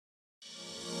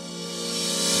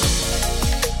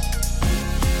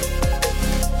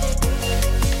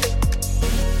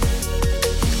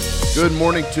Good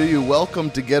morning to you. Welcome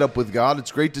to Get Up With God.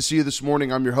 It's great to see you this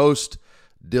morning. I'm your host,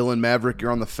 Dylan Maverick. You're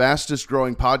on the fastest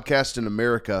growing podcast in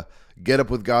America, Get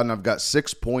Up With God, and I've got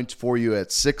 6 points for you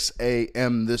at 6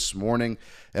 a.m. this morning.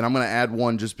 And I'm going to add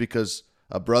one just because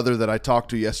a brother that I talked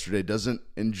to yesterday doesn't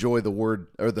enjoy the word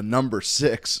or the number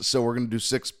 6, so we're going to do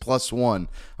 6 plus 1.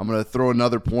 I'm going to throw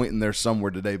another point in there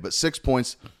somewhere today, but 6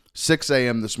 points, 6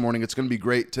 a.m. this morning. It's going to be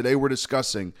great. Today we're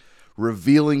discussing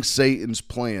revealing Satan's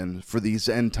plan for these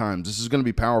end times. This is going to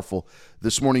be powerful.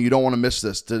 This morning, you don't want to miss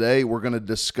this. Today, we're going to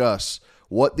discuss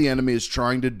what the enemy is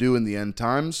trying to do in the end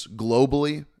times,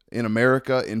 globally, in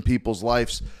America, in people's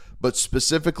lives, but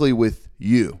specifically with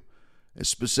you,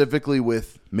 specifically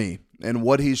with me, and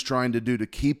what he's trying to do to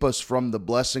keep us from the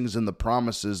blessings and the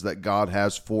promises that God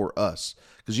has for us.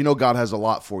 Because you know God has a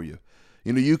lot for you.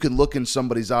 You know, you can look in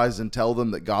somebody's eyes and tell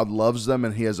them that God loves them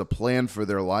and he has a plan for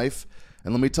their life.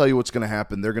 And let me tell you what's going to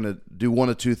happen. They're going to do one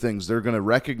of two things. They're going to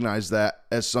recognize that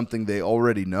as something they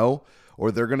already know,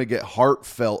 or they're going to get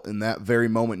heartfelt in that very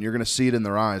moment. And you're going to see it in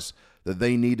their eyes that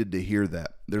they needed to hear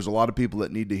that. There's a lot of people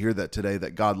that need to hear that today,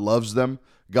 that God loves them.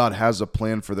 God has a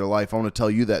plan for their life. I want to tell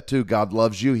you that too. God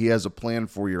loves you. He has a plan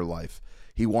for your life.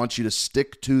 He wants you to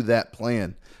stick to that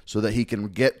plan so that he can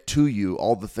get to you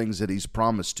all the things that he's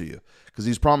promised to you. Because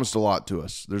he's promised a lot to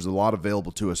us. There's a lot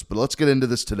available to us. But let's get into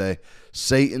this today.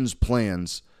 Satan's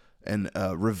plans and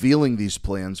revealing these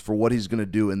plans for what he's going to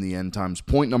do in the end times.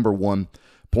 Point number one.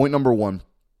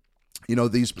 You know,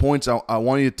 these points, I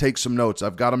want you to take some notes.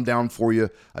 I've got them down for you.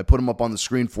 I put them up on the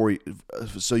screen for you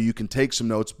so you can take some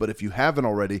notes. But if you haven't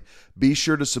already, be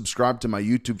sure to subscribe to my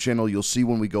YouTube channel. You'll see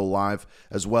when we go live,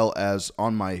 as well as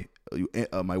on my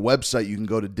website. You can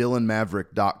go to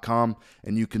dylanmaverick.com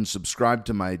and you can subscribe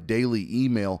to my daily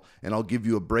email, and I'll give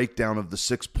you a breakdown of the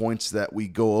 6 points that we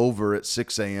go over at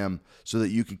 6 a.m. so that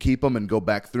you can keep them and go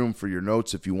back through them for your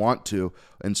notes if you want to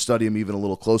and study them even a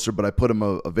little closer. But I put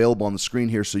them available on the screen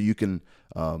here so you can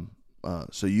have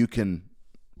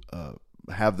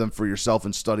them for yourself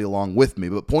and study along with me.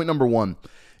 But point number one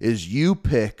is you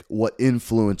pick what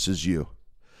influences you.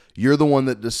 You're the one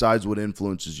that decides what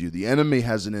influences you. The enemy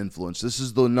has an influence. This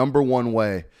is the number one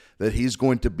way that he's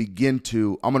going to begin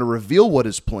to, I'm going to reveal what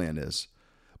his plan is,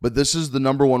 but this is the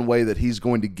number one way that he's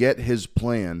going to get his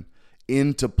plan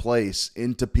into place,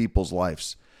 into people's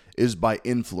lives, is by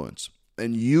influence.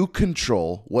 And you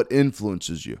control what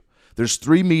influences you. There's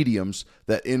 3 mediums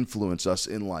that influence us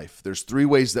in life. There's 3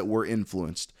 ways that we're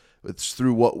influenced. It's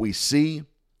through what we see,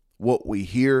 what we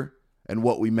hear, and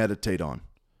what we meditate on.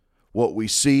 What we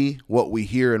see, what we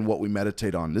hear, and what we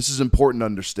meditate on. This is important to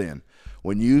understand.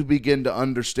 When you begin to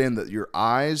understand that your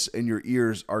eyes and your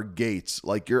ears are gates,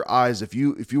 like your eyes, if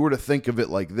you were to think of it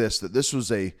like this, that this was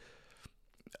it's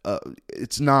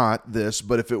not this,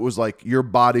 but if it was like your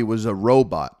body was a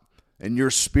robot and your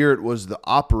spirit was the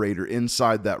operator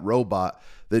inside that robot,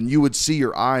 then you would see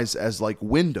your eyes as like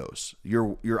windows.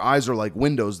 Your eyes are like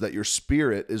windows that your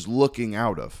spirit is looking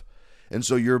out of. And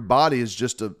so your body is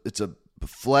just it's a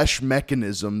flesh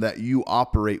mechanism that you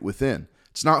operate within.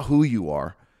 It's not who you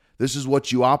are. This is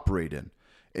what you operate in.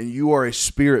 And you are a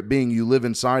spirit being. You live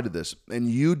inside of this.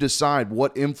 And you decide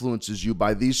what influences you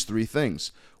by these 3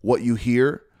 things. What you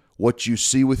hear, what you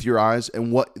see with your eyes,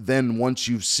 and what then once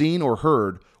you've seen or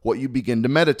heard, what you begin to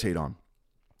meditate on.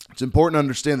 It's important to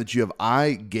understand that you have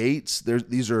eye gates.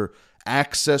 These are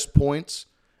access points,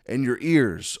 and your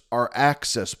ears are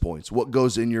access points. What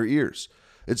goes in your ears?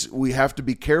 We have to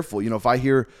be careful. You know, if I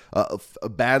hear a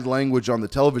bad language on the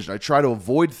television, I try to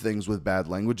avoid things with bad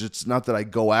language. It's not that I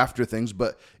go after things,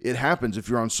 but it happens. If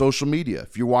you're on social media,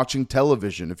 if you're watching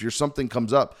television, if something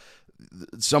comes up,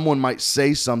 someone might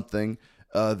say something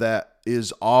that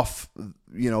is off,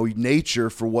 nature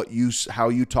for how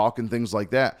you talk and things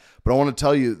like that. But I want to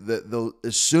tell you that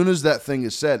as soon as that thing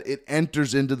is said, it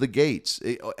enters into the gates.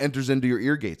 It enters into your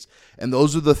ear gates. And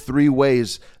those are the 3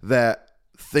 ways that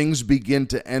things begin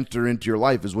to enter into your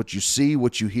life, is what you see,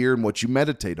 what you hear, and what you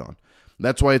meditate on.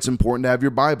 That's why it's important to have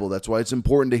your Bible. That's why it's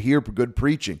important to hear good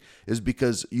preaching, is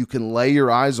because you can lay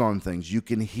your eyes on things. You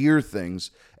can hear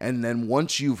things. And then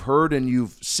once you've heard and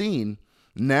you've seen,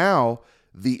 now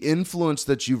the influence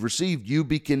that you've received, you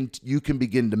can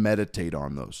begin to meditate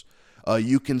on those.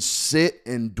 You can sit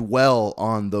and dwell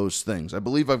on those things. I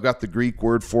believe I've got the Greek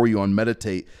word for you on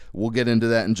meditate. We'll get into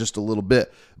that in just a little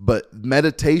bit. But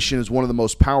meditation is one of the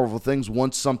most powerful things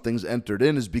once something's entered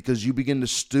in, is because you begin to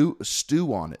stew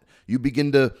on it. You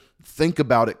begin to think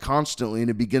about it constantly,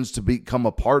 and it begins to become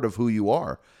a part of who you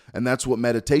are. And that's what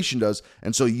meditation does.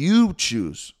 And so you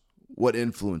choose what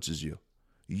influences you.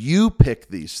 You pick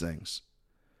these things.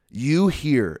 You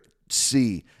hear,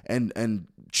 see, and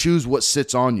choose what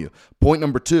sits on you. Point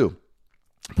number 2,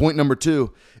 Point number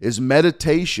 2 is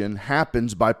meditation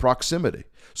happens by proximity.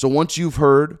 So once you've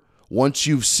heard, once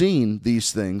you've seen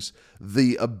these things,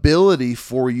 the ability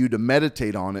for you to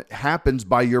meditate on it happens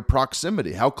by your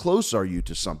proximity. How close are you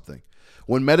to something?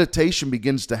 When meditation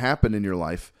begins to happen in your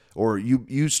life, or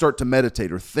you start to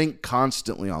meditate or think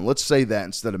constantly on, let's say that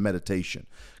instead of meditation,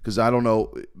 because I don't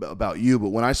know about you, but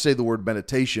when I say the word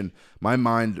meditation, my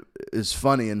mind is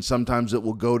funny, and sometimes it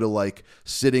will go to like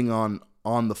sitting on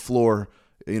the floor,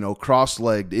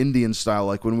 cross-legged Indian style,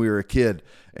 like when we were a kid,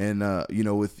 and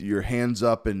with your hands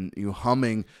up and you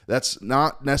humming. That's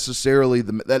not necessarily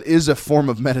that is a form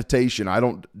of meditation. I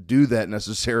don't do that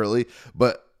necessarily,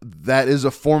 but that is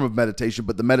a form of meditation.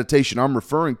 But the meditation I'm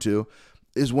referring to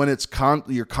is when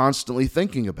you're constantly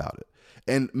thinking about it.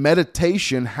 And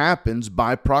meditation happens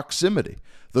by proximity.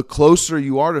 The closer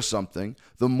you are to something,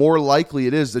 the more likely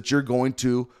it is that you're going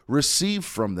to receive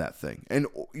from that thing, and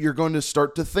you're going to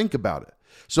start to think about it.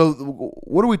 So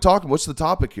what are we talking? What's the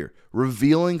topic here?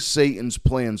 Revealing Satan's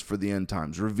plans for the end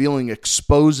times,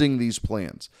 exposing these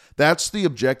plans. That's the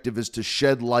objective, is to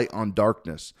shed light on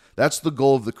darkness. That's the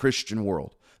goal of the Christian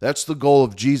world. That's the goal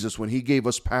of Jesus when he gave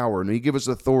us power and he gave us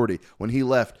authority when he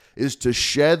left, is to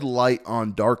shed light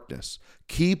on darkness.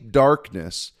 Keep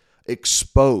darkness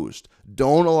exposed.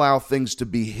 Don't allow things to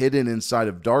be hidden inside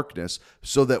of darkness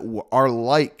so that our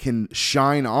light can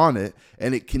shine on it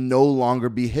and it can no longer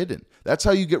be hidden. That's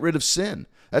how you get rid of sin.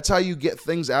 That's how you get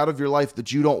things out of your life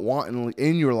that you don't want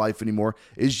in your life anymore,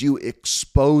 is you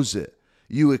expose it.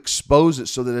 You expose it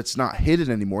so that it's not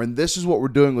hidden anymore. And this is what we're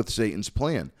doing with Satan's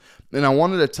plan. And I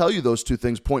wanted to tell you those two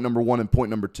things, point number 1 and point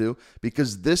number 2,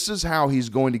 because this is how he's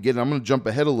going to get it. I'm going to jump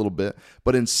ahead a little bit,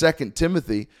 but in 2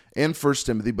 Timothy and 1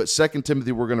 Timothy, but 2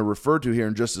 Timothy we're going to refer to here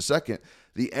in just a second,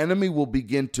 the enemy will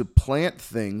begin to plant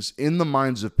things in the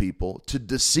minds of people to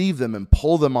deceive them and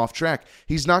pull them off track.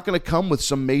 He's not going to come with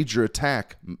some major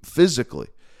attack physically.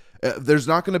 There's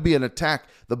not going to be an attack.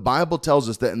 The Bible tells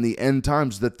us that in the end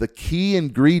times, that the key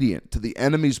ingredient to the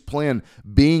enemy's plan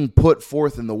being put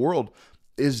forth in the world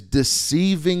is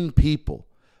deceiving people,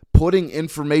 putting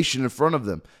information in front of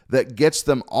them that gets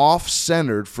them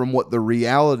off-centered from what the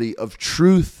reality of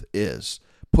truth is,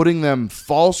 putting them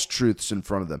false truths in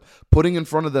front of them, putting in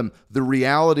front of them the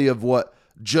reality of what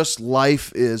just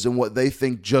life is and what they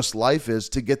think just life is,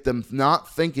 to get them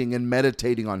not thinking and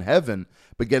meditating on heaven,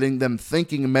 but getting them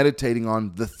thinking and meditating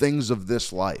on the things of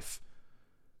this life,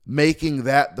 making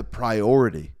that the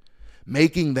priority,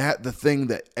 making that the thing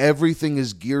that everything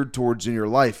is geared towards in your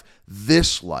life,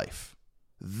 this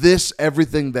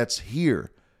everything that's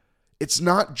here. It's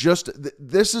not just,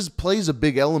 plays a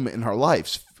big element in our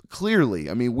lives, clearly.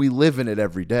 I mean, we live in it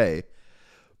every day,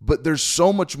 but there's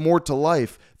so much more to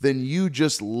life than you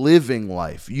just living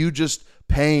life, you just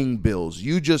paying bills,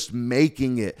 you just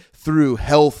making it through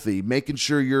healthy, making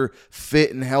sure you're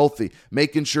fit and healthy,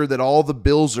 making sure that all the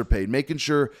bills are paid, making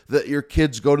sure that your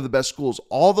kids go to the best schools.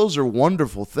 All those are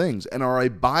wonderful things and are a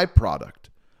byproduct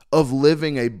of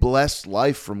living a blessed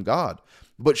life from God,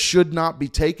 but should not be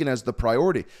taken as the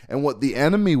priority. And what the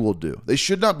enemy will do, they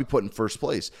should not be put in first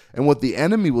place. And what the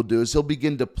enemy will do is he'll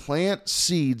begin to plant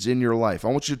seeds in your life. I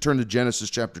want you to turn to Genesis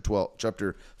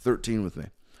chapter 13 with me.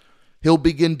 He'll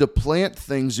begin to plant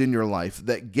things in your life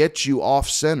that get you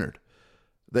off-centered,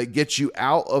 that get you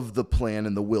out of the plan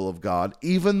and the will of God.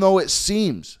 Even though it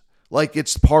seems like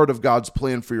it's part of God's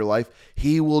plan for your life,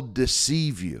 he will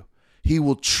deceive you. He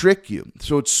will trick you.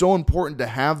 So it's so important to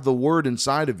have the word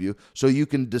inside of you so you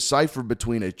can decipher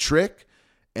between a trick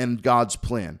and God's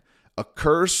plan, a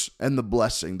curse and the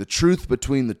blessing, the truth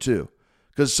between the two.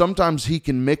 Because sometimes he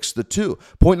can mix the two.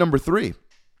 Point number 3,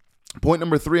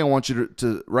 I want you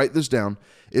to write this down,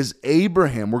 is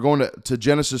Abraham. We're going to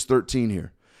Genesis 13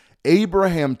 here.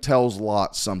 Abraham tells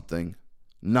Lot something,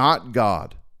 not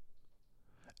God.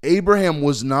 Abraham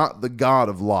was not the God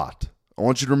of Lot. I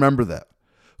want you to remember that.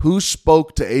 Who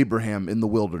spoke to Abraham in the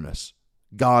wilderness?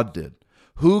 God did.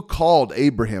 Who called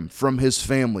Abraham from his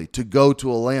family to go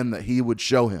to a land that he would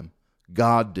show him?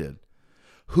 God did.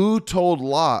 Who told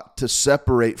Lot to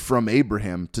separate from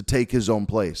Abraham to take his own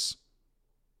place?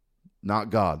 Not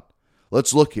God.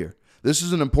 Let's look here. This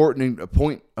is an important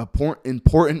point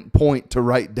to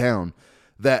write down,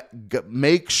 that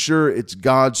make sure it's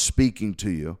God speaking to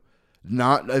you,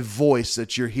 not a voice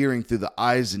that you're hearing through the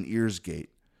eyes and ears gate.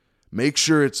 Make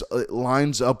sure it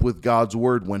lines up with God's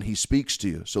word when he speaks to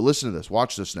you. So listen to this.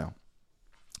 Watch this now.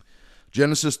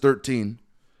 Genesis 13.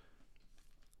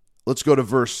 Let's go to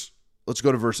verse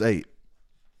 8.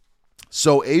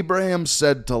 So Abraham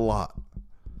said to Lot,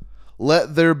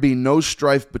 "Let there be no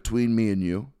strife between me and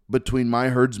you, between my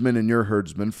herdsmen and your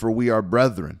herdsmen, for we are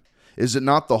brethren. Is it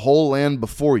not the whole land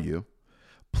before you?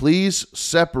 Please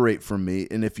separate from me,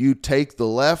 and if you take the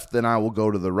left, then I will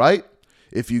go to the right.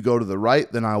 If you go to the right,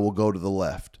 then I will go to the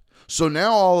left. So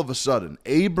now all of a sudden,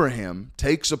 Abraham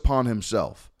takes upon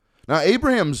himself. Now,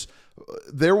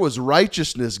 there was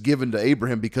righteousness given to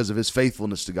Abraham because of his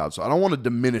faithfulness to God. So I don't want to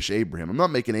diminish Abraham. I'm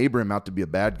not making Abraham out to be a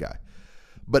bad guy.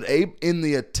 But in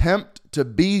the attempt to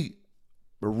be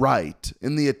right,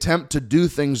 in the attempt to do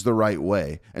things the right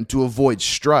way and to avoid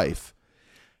strife,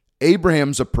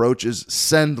 Abraham's approach is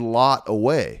send Lot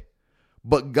away.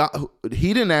 But God,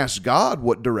 he didn't ask God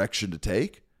what direction to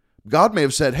take. God may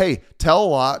have said, hey, tell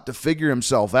Lot to figure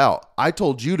himself out. I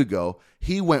told you to go.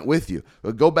 He went with you.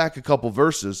 Go back a couple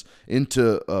verses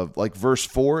into like verse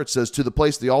 4. It says, to the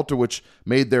place, the altar which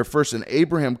made there first. And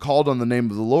Abraham called on the name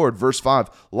of the Lord. Verse 5,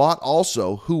 Lot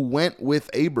also, who went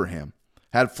with Abraham,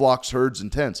 had flocks, herds,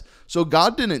 and tents. So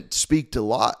God didn't speak to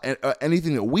Lot,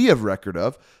 anything that we have record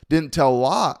of, didn't tell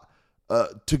Lot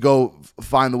to go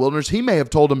find the wilderness. He may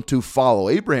have told him to follow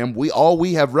Abraham. All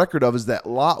we have record of is that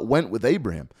Lot went with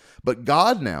Abraham. But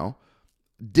God now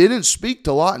didn't speak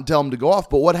to Lot and tell him to go off.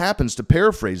 But what happens, to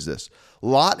paraphrase this,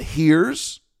 Lot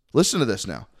hears, listen to this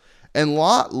now, and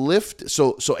Lot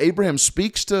so Abraham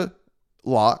speaks to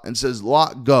Lot and says,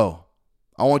 Lot, go.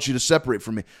 I want you to separate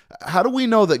from me. How do we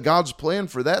know that God's plan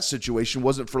for that situation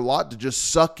wasn't for Lot to just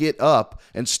suck it up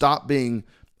and stop being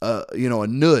a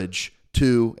nudge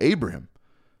to Abraham?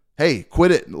 Hey, quit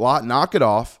it, Lot, knock it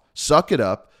off, suck it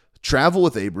up, travel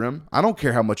with Abraham. I don't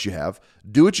care how much you have.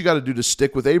 Do what you got to do to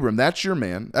stick with Abraham. That's your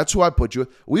man. That's who I put you with.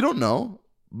 We don't know,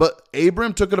 but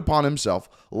Abraham took it upon himself.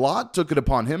 Lot took it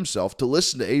upon himself to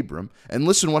listen to Abraham, and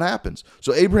listen what happens.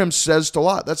 So Abraham says to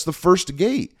Lot, that's the first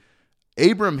gate.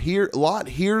 Lot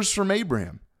hears from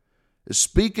Abraham, is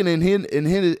speaking in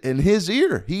his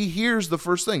ear. He hears the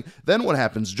first thing. Then what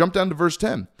happens? Jump down to verse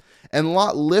 10. And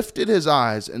Lot lifted his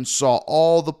eyes and saw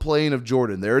all the plain of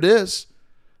Jordan. There it is.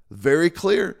 Very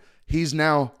clear. He's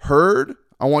now heard,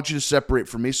 I want you to separate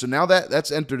from me. So now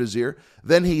that's entered his ear.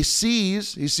 Then he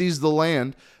sees the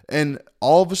land, and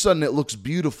all of a sudden it looks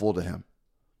beautiful to him.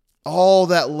 All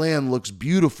that land looks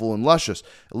beautiful and luscious.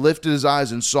 Lifted his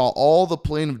eyes and saw all the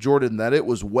plain of Jordan, that it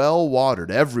was well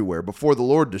watered everywhere before the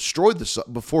Lord destroyed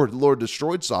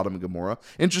Sodom and Gomorrah.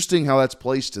 Interesting how that's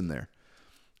placed in there.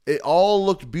 It all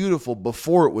looked beautiful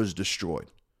before it was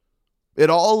destroyed. It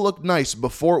all looked nice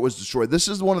before it was destroyed. This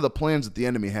is one of the plans that the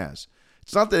enemy has.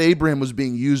 It's not that Abraham was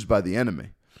being used by the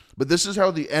enemy, but this is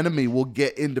how the enemy will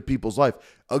get into people's life.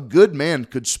 A good man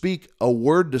could speak a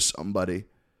word to somebody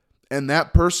and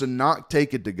that person not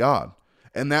take it to God,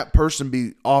 and that person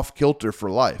be off kilter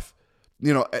for life.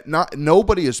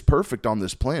 Nobody is perfect on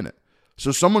this planet.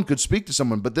 So someone could speak to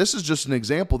someone, but this is just an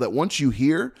example that once you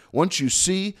hear, once you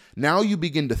see, now you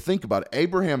begin to think about it.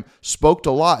 Abraham spoke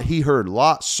to Lot. He heard.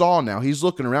 Lot saw now. He's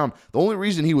looking around. The only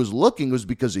reason he was looking was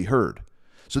because he heard.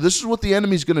 So this is what the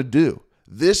enemy's going to do.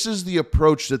 This is the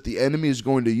approach that the enemy is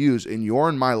going to use in your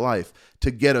and my life to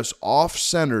get us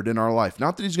off-centered in our life.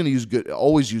 Not that he's going to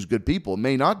always use good people. It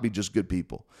may not be just good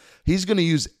people. He's going to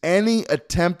use any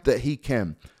attempt that he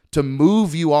can to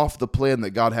move you off the plan that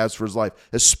God has for his life,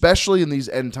 especially in these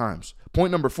end times.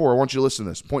 Point number 4, I want you to listen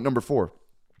to this. Point number 4,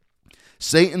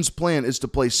 Satan's plan is to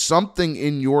place something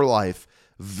in your life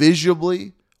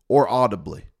visibly or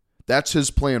audibly. That's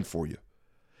his plan for you,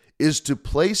 is to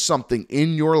place something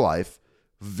in your life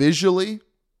visually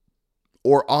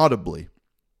or audibly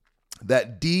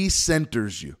that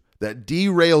decenters you, that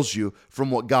derails you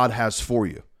from what God has for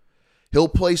you. He'll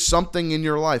place something in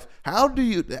your life.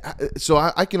 So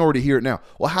I can already hear it now.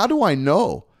 Well, how do I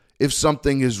know if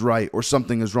something is right or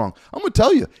something is wrong? I'm going to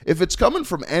tell you, if it's coming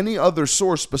from any other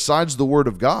source besides the Word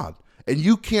of God, and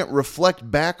you can't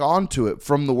reflect back onto it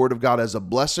from the Word of God as a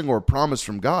blessing or a promise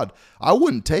from God, I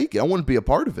wouldn't take it. I wouldn't be a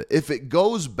part of it. If it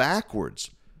goes backwards,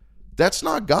 that's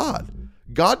not God.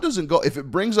 God doesn't go, if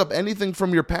it brings up anything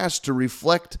from your past to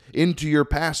reflect into your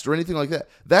past or anything like that,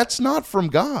 that's not from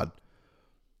God.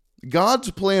 God's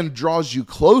plan draws you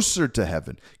closer to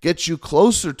heaven, gets you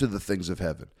closer to the things of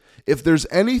heaven. If there's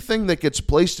anything that gets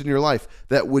placed in your life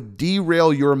that would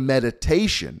derail your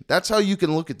meditation, that's how you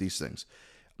can look at these things.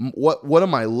 What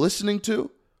am I listening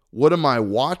to? What am I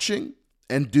watching?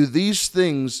 And do these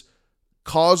things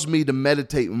cause me to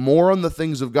meditate more on the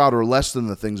things of God or less than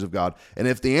the things of God? And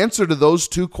if the answer to those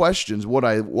two questions, what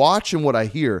I watch and what I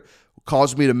hear,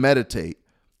 cause me to meditate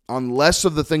on less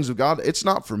of the things of God, it's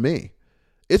not for me.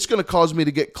 It's going to cause me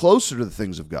to get closer to the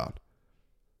things of God.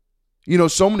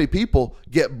 So many people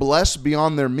get blessed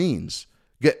beyond their means.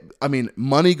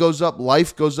 Money goes up,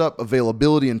 life goes up,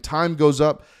 availability and time goes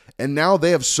up, And now they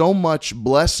have so much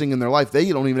blessing in their life, they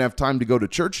don't even have time to go to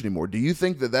church anymore. Do you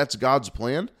think that that's God's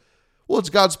plan? Well, it's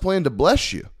God's plan to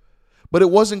bless you, but it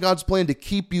wasn't God's plan to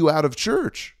keep you out of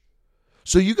church.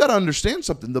 So you got to understand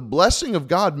something. The blessing of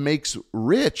God makes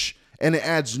rich, and it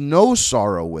adds no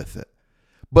sorrow with it.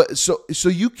 But so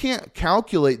you can't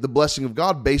calculate the blessing of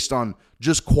God based on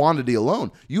just quantity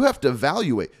alone. You have to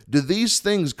evaluate, do these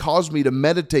things cause me to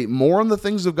meditate more on the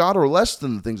things of God or less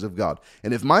than the things of God?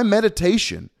 And if my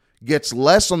meditation gets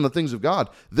less on the things of God,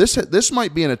 this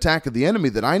might be an attack of the enemy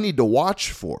that I need to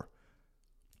watch for.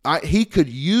 He could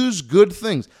use good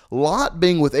things. Lot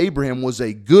being with Abraham was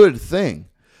a good thing,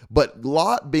 but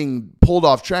Lot being pulled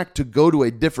off track to go to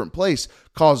a different place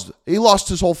he lost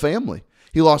his whole family.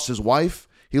 He lost his wife.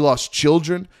 He lost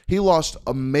children. He lost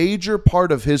a major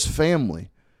part of his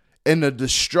family and a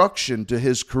destruction to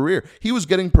his career. He was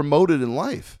getting promoted in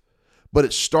life, but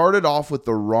it started off with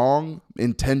the wrong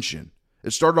intention.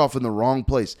 It started off in the wrong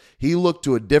place. He looked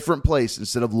to a different place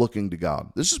instead of looking to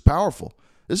God. This is powerful.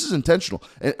 This is intentional.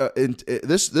 And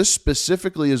this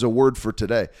specifically is a word for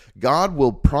today. God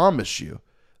will promise you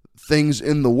things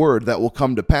in the word that will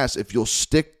come to pass if you'll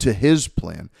stick to his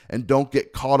plan and don't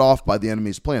get caught off by the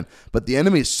enemy's plan. But the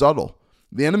enemy is subtle.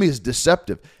 The enemy is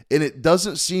deceptive. And it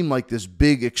doesn't seem like this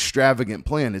big extravagant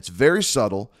plan. It's very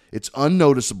subtle. It's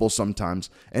unnoticeable sometimes.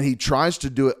 And he tries to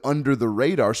do it under the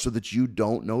radar so that you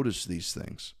don't notice these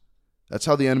things. That's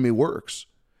how the enemy works.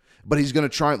 But he's going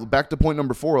to try, back to point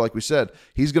number 4, like we said,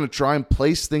 he's going to try and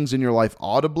place things in your life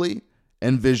audibly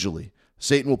and visually.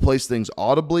 Satan will place things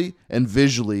audibly and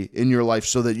visually in your life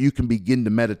so that you can begin to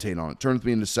meditate on it. Turn with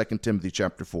me into 2 Timothy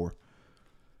chapter 4.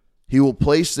 He will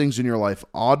place things in your life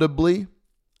audibly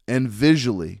and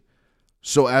visually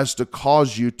so as to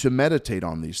cause you to meditate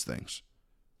on these things.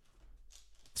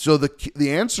 So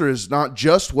the answer is not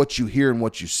just what you hear and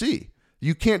what you see.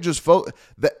 You can't just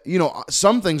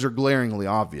some things are glaringly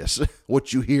obvious,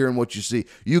 what you hear and what you see.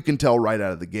 You can tell right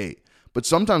out of the gate. But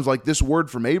sometimes, like this word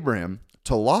from Abraham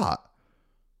to Lot,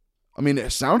 I mean,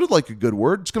 it sounded like a good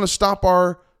word. It's going to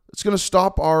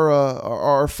stop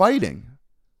our fighting.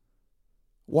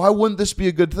 Why wouldn't this be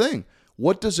a good thing?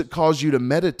 What does it cause you to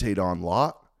meditate on,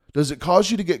 Lot? Does it cause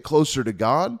you to get closer to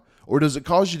God, or does it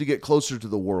cause you to get closer to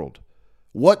the world?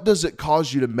 What does it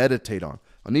cause you to meditate on?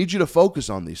 I need you to focus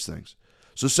on these things.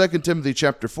 So 2 Timothy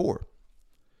chapter 4.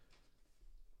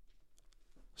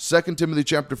 2 Timothy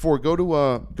chapter 4,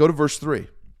 go to verse 3.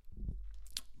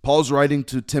 Paul's writing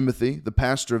to Timothy, the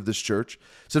pastor of this church,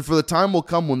 said, "For the time will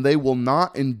come when they will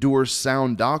not endure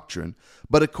sound doctrine,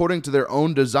 but according to their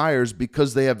own desires,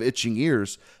 because they have itching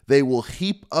ears, they will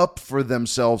heap up for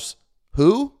themselves,"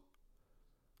 who?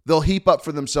 They'll heap up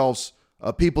for themselves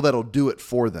people that'll do it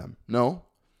for them. No.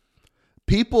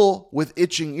 People with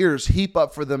itching ears heap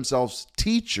up for themselves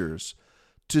teachers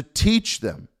to teach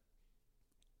them,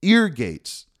 ear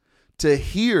gates, to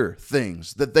hear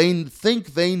things that they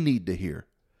think they need to hear.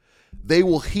 They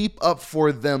will heap up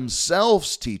for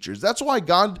themselves teachers. That's why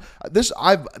this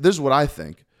is what I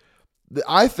think.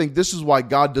 I think this is why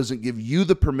God doesn't give you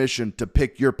the permission to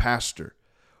pick your pastor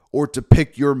or to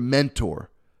pick your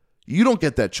mentor. You don't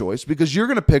get that choice because you're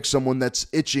going to pick someone that's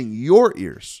itching your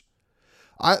ears.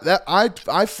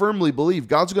 I firmly believe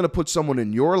God's going to put someone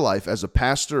in your life as a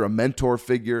pastor, a mentor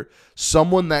figure,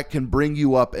 someone that can bring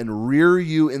you up and rear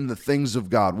you in the things of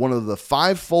God. One of the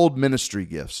 5-fold ministry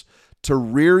gifts, to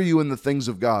rear you in the things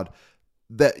of God,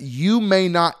 that you may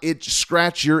not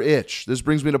scratch your itch. This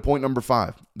brings me to point number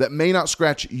 5. That may not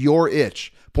scratch your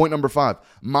itch. Point number 5.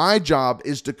 My job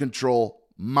is to control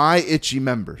my itchy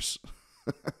members.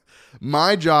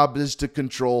 My job is to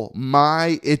control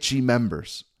my itchy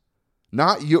members.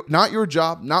 Not your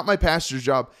job, not my pastor's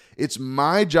job. It's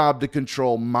my job to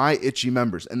control my itchy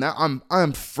members. And that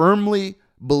I'm firmly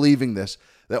believing this,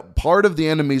 that part of the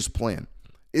enemy's plan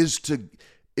is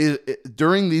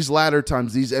during these latter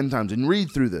times, these end times, and read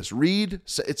through this.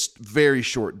 It's very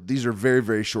short. These are very,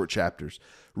 very short chapters.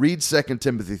 Read 2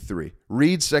 Timothy 3.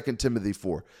 Read 2 Timothy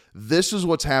 4. This is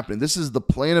what's happening. This is the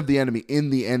plan of the enemy in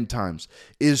the end times,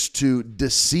 is to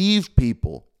deceive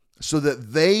people so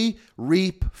that they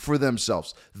reap for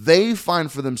themselves. They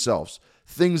find for themselves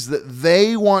things that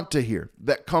they want to hear,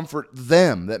 that comfort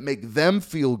them, that make them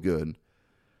feel good,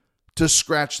 to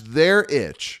scratch their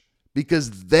itch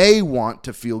because they want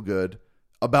to feel good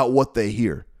about what they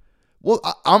hear. Well,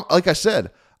 I'm like I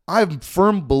said, I'm a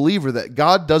firm believer that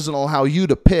God doesn't allow you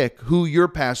to pick who your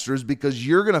pastor is because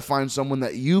you're going to find someone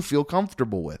that you feel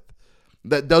comfortable with,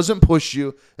 that doesn't push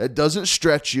you, that doesn't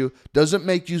stretch you, doesn't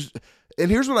make you. And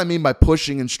here's what I mean by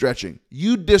pushing and stretching.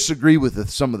 You disagree with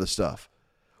some of the stuff.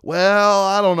 Well,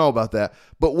 I don't know about that.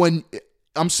 But when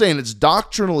I'm saying it's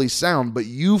doctrinally sound, but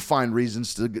you find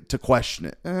reasons to question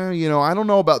it. I don't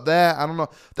know about that. I don't know.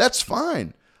 That's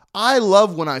fine. I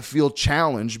love when I feel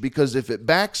challenged, because if it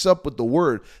backs up with the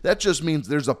word, that just means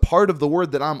there's a part of the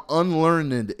word that I'm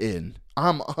unlearned in.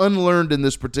 I'm unlearned in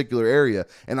this particular area,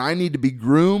 and I need to be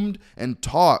groomed and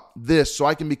taught this so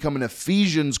I can become an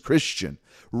Ephesians Christian,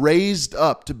 raised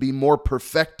up to be more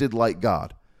perfected like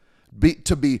God,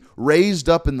 to be raised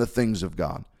up in the things of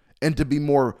God, and to be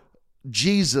more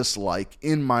Jesus-like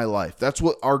in my life. That's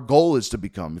what our goal is to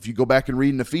become. If you go back and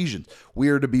read in Ephesians, we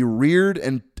are to be reared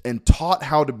and taught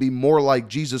how to be more like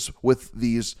Jesus with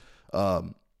these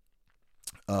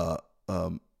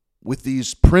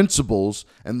principles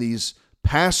and these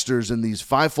pastors and these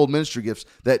fivefold ministry gifts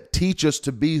that teach us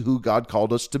to be who God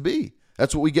called us to be.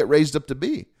 That's what we get raised up to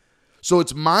be. So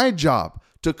it's my job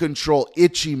to control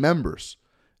itchy members,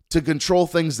 to control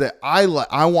things that I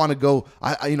want to go.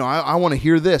 I want to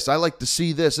hear this. I like to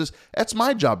see this. That's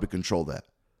my job to control that,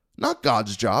 not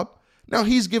God's job. Now,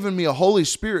 He's given me a Holy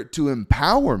Spirit to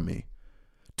empower me,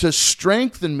 to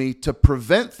strengthen me, to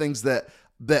prevent things that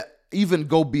even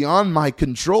go beyond my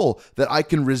control, that I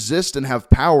can resist and have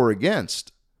power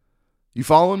against. You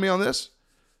following me on this?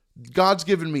 God's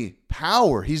given me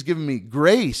power. He's given me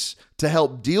grace to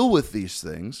help deal with these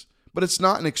things, but it's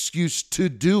not an excuse to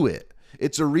do it.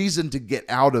 It's a reason to get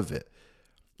out of it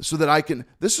so that I can.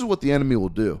 This is what the enemy will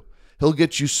do. He'll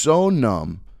get you so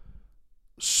numb,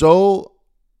 so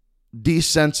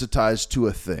desensitized to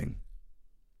a thing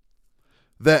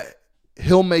that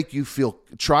he'll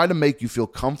try to make you feel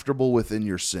comfortable within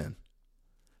your sin.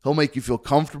 He'll make you feel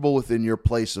comfortable within your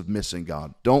place of missing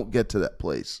God. Don't get to that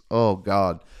place. Oh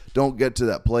God, don't get to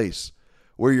that place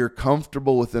where you're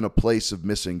comfortable within a place of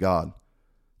missing God.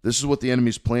 This is what the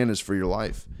enemy's plan is for your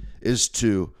life, is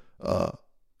to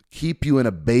keep you in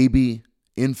a baby,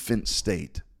 infant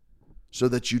state so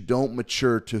that you don't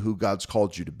mature to who God's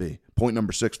called you to be. Point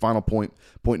number 6, final point.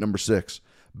 Point number 6,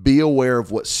 be aware of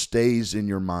what stays in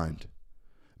your mind.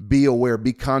 Be aware,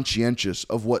 be conscientious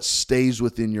of what stays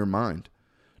within your mind.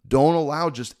 Don't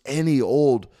allow just any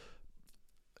old,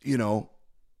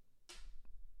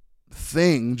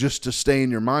 thing just to stay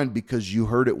in your mind because you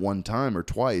heard it one time or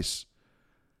twice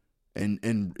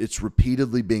and it's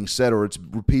repeatedly being said or it's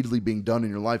repeatedly being done in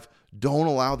your life. Don't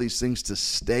allow these things to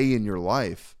stay in your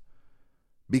life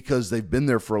because they've been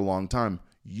there for a long time.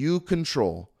 You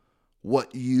control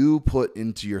what you put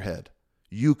into your head.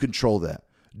 You control that.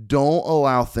 Don't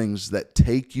allow things that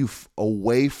take you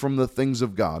away from the things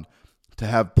of God to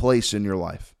have place in your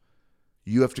life.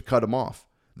 You have to cut them off.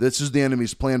 This is the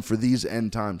enemy's plan for these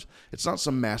end times. It's not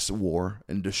some massive war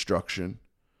and destruction.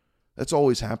 That's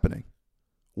always happening.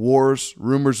 Wars,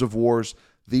 rumors of wars,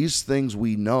 these things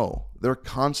we know. They're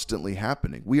constantly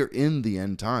happening. We are in the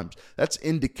end times. That's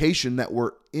indication that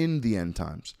we're in the end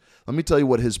times. Let me tell you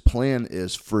what his plan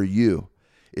is for you,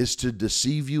 is to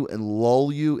deceive you and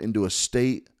lull you into a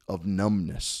state of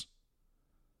numbness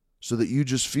so that you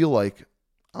just feel like,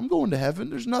 I'm going to heaven.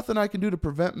 There's nothing I can do to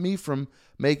prevent me from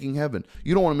making heaven.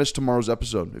 You don't want to miss tomorrow's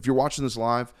episode. If you're watching this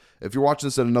live, if you're watching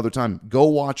this at another time, go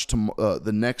watch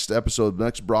the next episode, the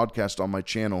next broadcast on my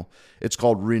channel. It's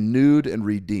called Renewed and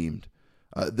Redeemed.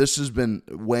 This has been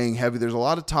weighing heavy. There's a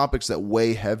lot of topics that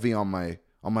weigh heavy on my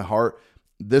heart.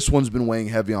 This one's been weighing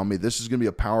heavy on me. This is going to be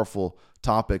a powerful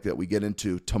topic that we get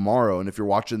into tomorrow. And if you're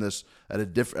watching this at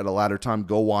a latter time,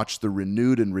 go watch the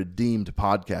Renewed and Redeemed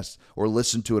podcast or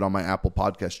listen to it on my Apple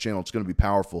Podcast channel. It's going to be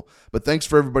powerful. But thanks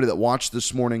for everybody that watched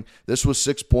this morning. This was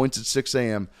 6 Points at 6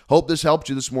 a.m. Hope this helped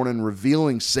you this morning,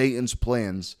 revealing Satan's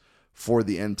plans for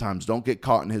the end times. Don't get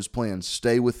caught in his plans.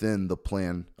 Stay within the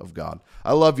plan of God.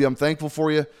 I love you. I'm thankful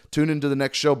for you. Tune into the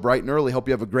next show bright and early. Hope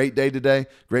you have a great day today.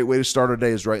 Great way to start our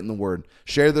day is right in the Word.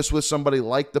 Share this with somebody,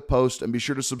 like the post, and be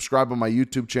sure to subscribe on my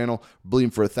YouTube channel. We're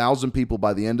believing for 1,000 people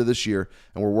by the end of this year,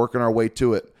 and we're working our way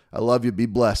to it. I love you. Be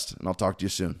blessed, and I'll talk to you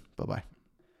soon. Bye-bye.